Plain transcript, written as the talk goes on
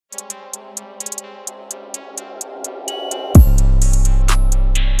What's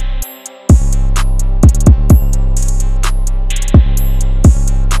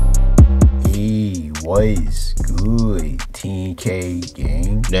good, TK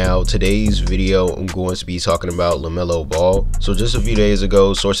gang? Now, today's video, I'm going to be talking about LaMelo Ball. So just a few days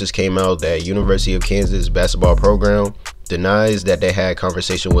ago, sources came out that University of Kansas basketball program denies that they had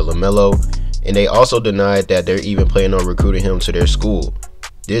conversation with LaMelo, and they also denied that they're even planning on recruiting him to their school.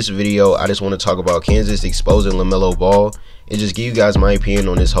 This video, I just want to talk about Kansas exposing LaMelo Ball and just give you guys my opinion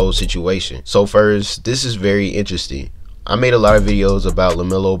on this whole situation. So first, this is very interesting. I made a lot of videos about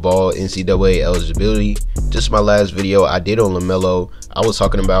LaMelo Ball NCAA eligibility. Just my last video I did on LaMelo, I was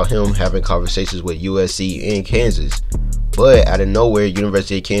talking about him having conversations with USC and Kansas. But out of nowhere,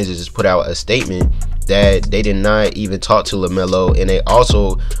 University of Kansas just put out a statement that they did not even talk to LaMelo, and they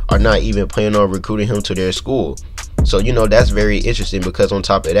also are not even planning on recruiting him to their school. So, you know, that's very interesting, because on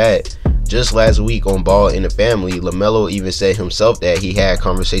top of that, just last week on Ball in the Family, LaMelo even said himself that he had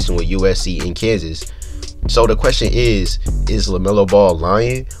conversation with USC and Kansas. So the question is LaMelo Ball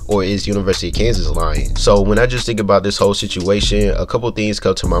lying, or is University of Kansas lying? So when I just think about this whole situation, a couple things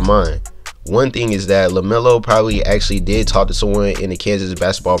come to my mind. One thing is that LaMelo probably actually did talk to someone in the Kansas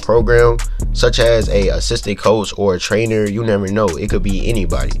basketball program, such as a assistant coach or a trainer. You never know, it could be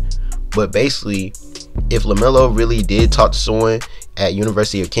anybody. But basically, if LaMelo really did talk to someone at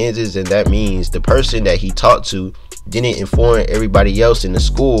University of Kansas, then that means the person that he talked to didn't inform everybody else in the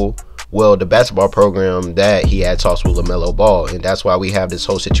school, well, the basketball program, that he had talks with LaMelo Ball. And that's why we have this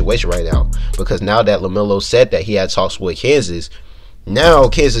whole situation right now, because now that LaMelo said that he had talks with Kansas, now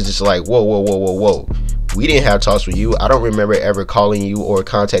Kansas is like, whoa, we didn't have talks with you. I don't remember ever calling you or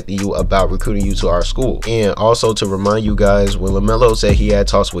contacting you about recruiting you to our school. And also to remind you guys, when LaMelo said he had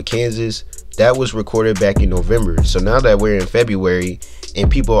talks with Kansas, that was recorded back in November. So now that we're in February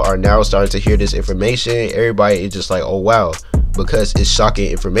and people are now starting to hear this information, everybody is just like, oh wow, because it's shocking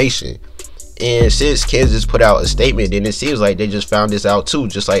information. And since Kansas put out a statement, then it seems like they just found this out too,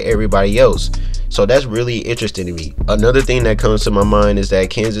 just like everybody else. So that's really interesting to me. Another thing that comes to my mind is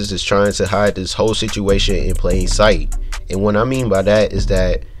that Kansas is trying to hide this whole situation in plain sight. And what I mean by that is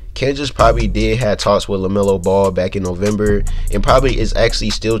that Kansas probably did have talks with LaMelo Ball back in November, and probably is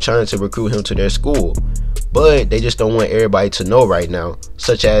actually still trying to recruit him to their school. But they just don't want everybody to know right now,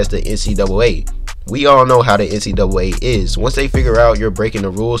 such as the NCAA. We all know how the NCAA is. Once they figure out you're breaking the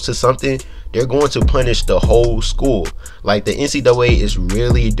rules to something, they're going to punish the whole school. Like, the NCAA is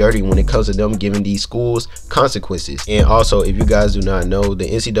really dirty when it comes to them giving these schools consequences. And also, if you guys do not know, the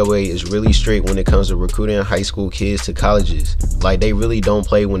NCAA is really strict when it comes to recruiting high school kids to colleges. Like, they really don't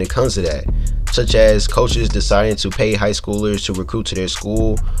play when it comes to that. Such as coaches deciding to pay high schoolers to recruit to their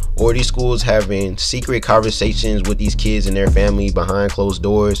school, or these schools having secret conversations with these kids and their family behind closed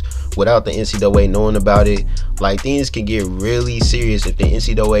doors without the NCAA knowing about it. Like, things can get really serious if the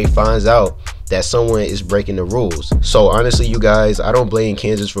NCAA finds out that someone is breaking the rules. So honestly, you guys, I don't blame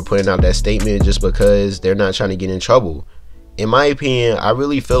Kansas for putting out that statement just because they're not trying to get in trouble. In my opinion, I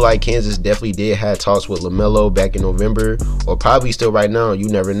really feel like Kansas definitely did have talks with LaMelo back in November, or probably still right now, you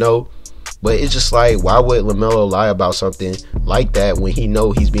never know. But it's just like, why would LaMelo lie about something like that when he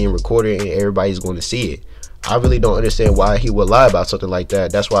know he's being recorded and everybody's going to see it? I really don't understand why he would lie about something like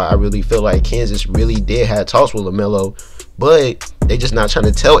that. That's why I really feel like Kansas really did have talks with LaMelo, but they just not trying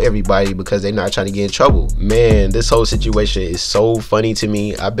to tell everybody because they're not trying to get in trouble. Man, this whole situation is so funny to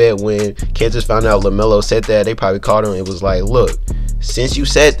me. I bet when Kansas found out LaMelo said that, they probably called him and was like, look, since you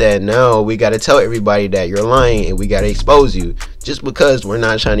said that, now we got to tell everybody that you're lying and we got to expose you, just because we're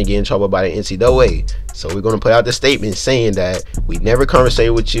not trying to get in trouble by the NCAA. So we're going to put out the statement saying that we never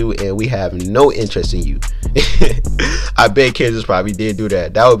conversated with you and we have no interest in you. I bet Kansas probably did do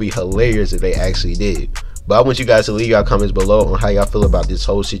that. That would be hilarious if they actually did. But I want you guys to leave your comments below on how y'all feel about this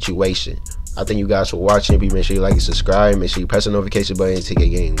whole situation. I thank you guys for watching. Make sure you like and subscribe. Make sure you press the notification button to get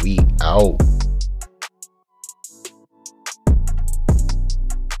game. We out.